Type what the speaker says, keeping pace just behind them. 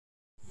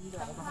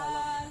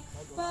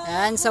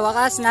Yan, sa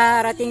wakas,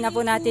 narating na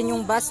po natin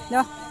yung bus,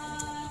 no?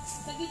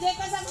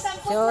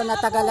 So,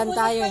 natagalan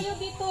tayo.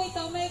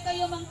 Ito may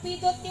kayo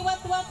mangpidot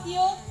tiwat-wat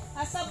yung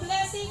as a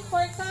blessing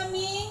for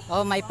coming.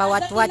 Oh, may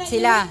pawat-wat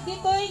sila.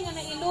 Dito nga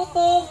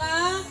nailuto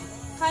nga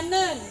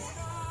kanan.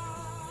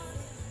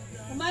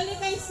 Umali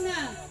guys na.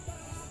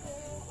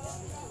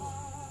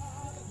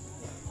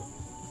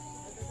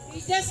 We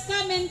just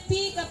come and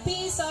pick a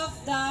piece of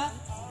the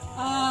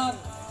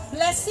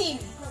blessing.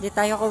 Di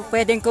tayo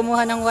pwedeng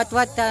kumuha ng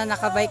wat-wat,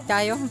 nakabike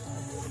tayo.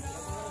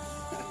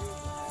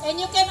 And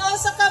you can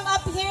also come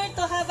up here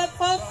to have a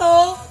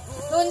photo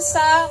dun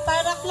sa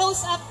para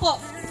close up po.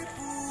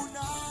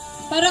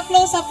 Para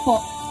close up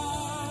po.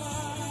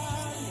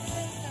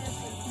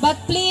 But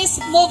please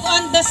move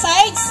on the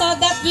side so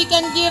that we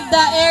can give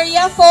the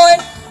area for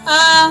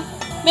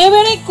may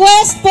we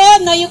request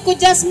po na you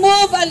could just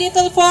move a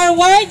little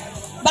forward.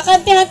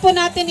 Bakantihan po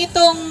natin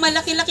itong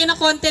malaki-laki na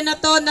konti na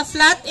to na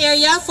flat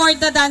area for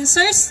the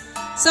dancers.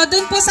 So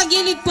dun po sa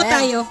gilid po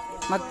tayo.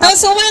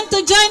 Those who want to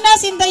join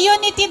us in the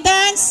unity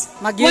dance,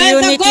 when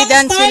the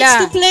gong starts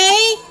to play,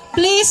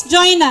 please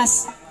join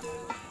us.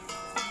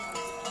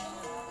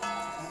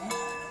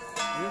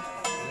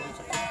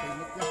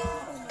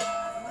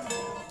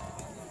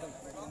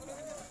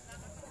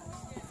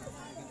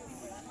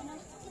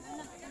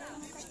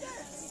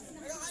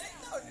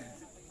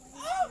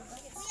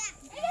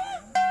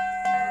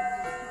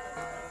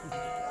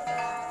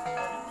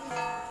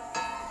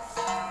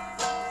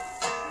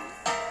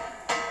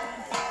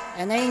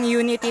 Yan na yung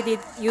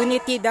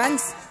unity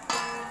dance.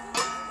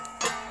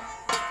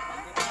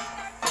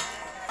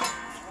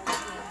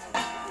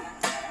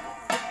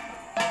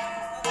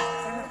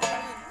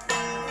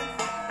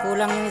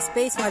 Kulang yung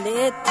space,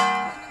 maliit.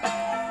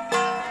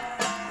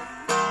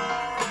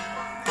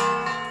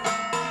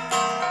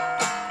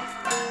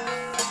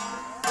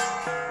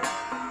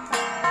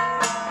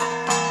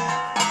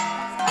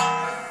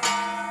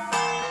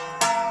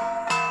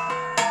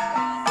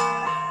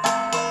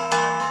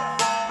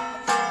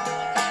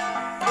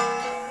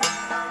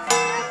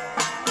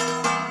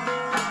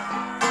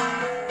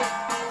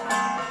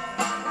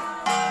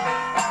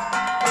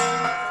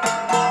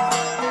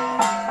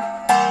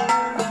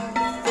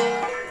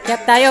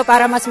 Check tayo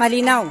para mas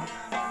malinaw.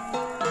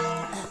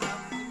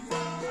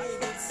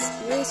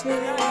 Yes,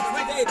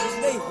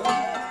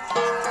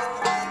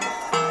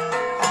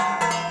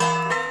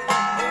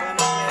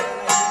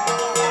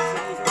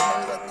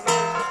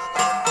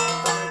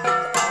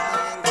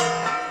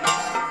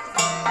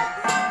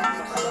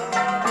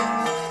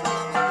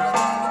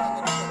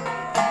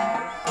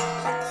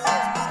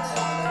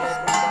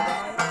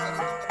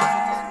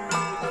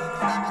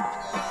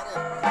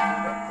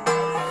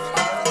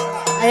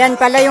 ayan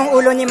pala yung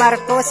ulo ni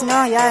Marcos,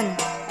 no? Yan.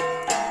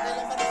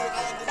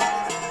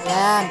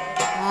 Yan.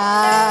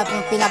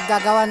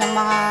 Pinaggagawa ng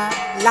mga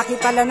laki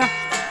pala, no?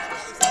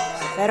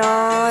 Pero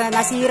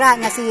nasira.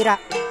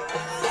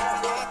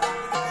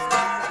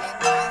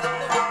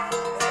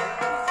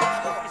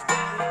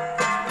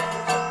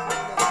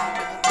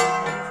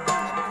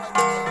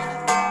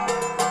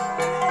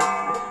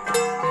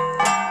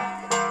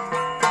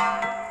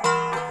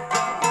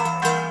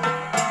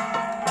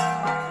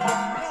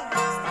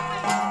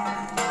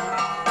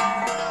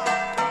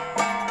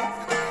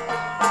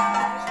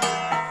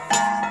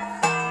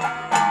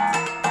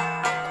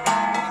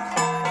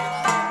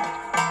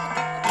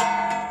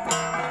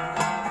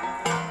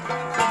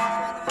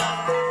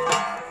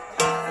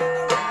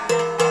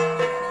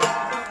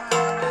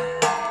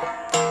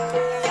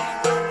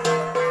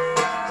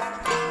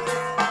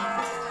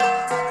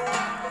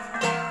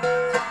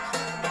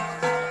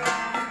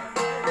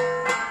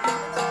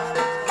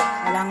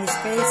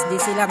 Di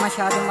sila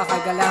masyadong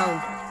makagalaw.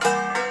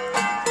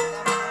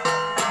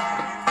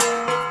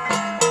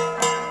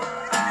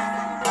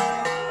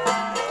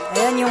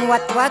 Ayan yung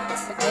wat-wat.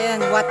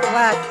 Ayan,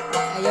 wat-wat.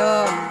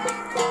 Ayun.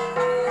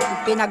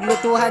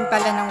 Pinaglutuhan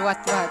pala ng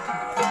wat-wat.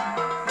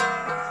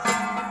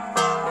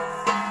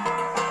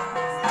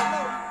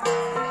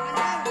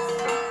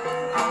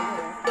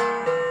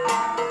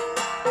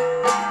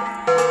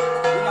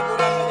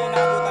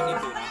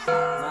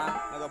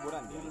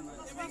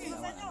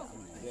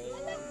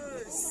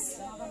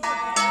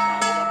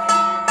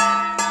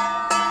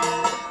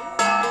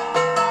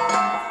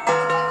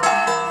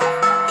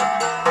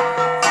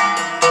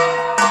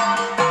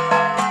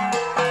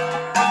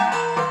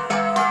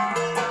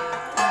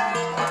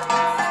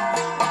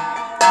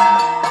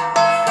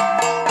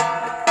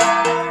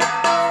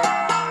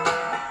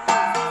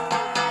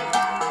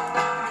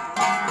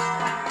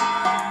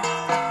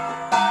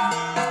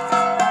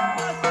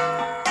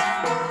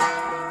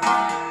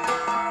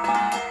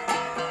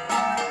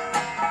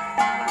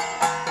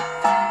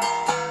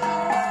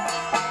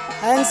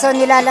 Ayan, so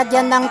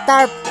nilalagyan ng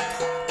tarp.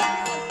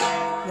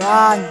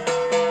 Yan.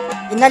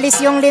 Inalis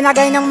yung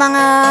linagay ng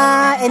mga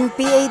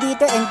NPA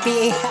dito.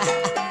 NPA.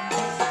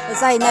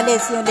 Basta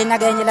inalis yung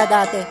linagay nila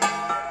dati.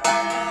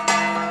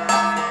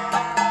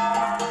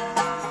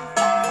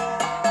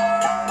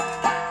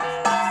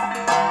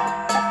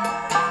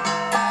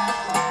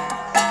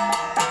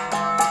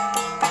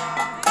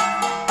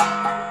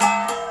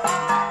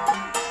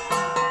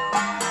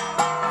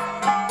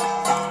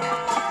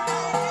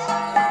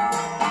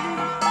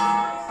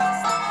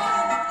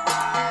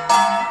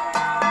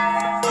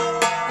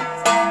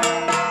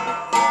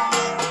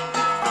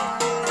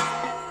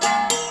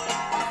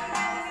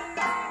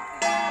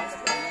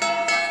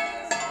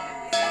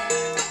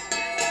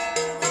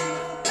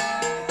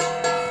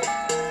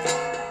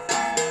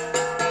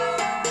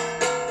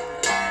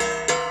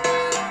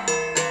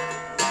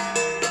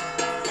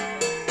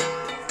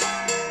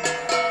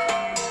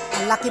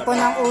 laki po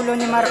ng ulo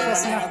ni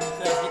Marcos, no?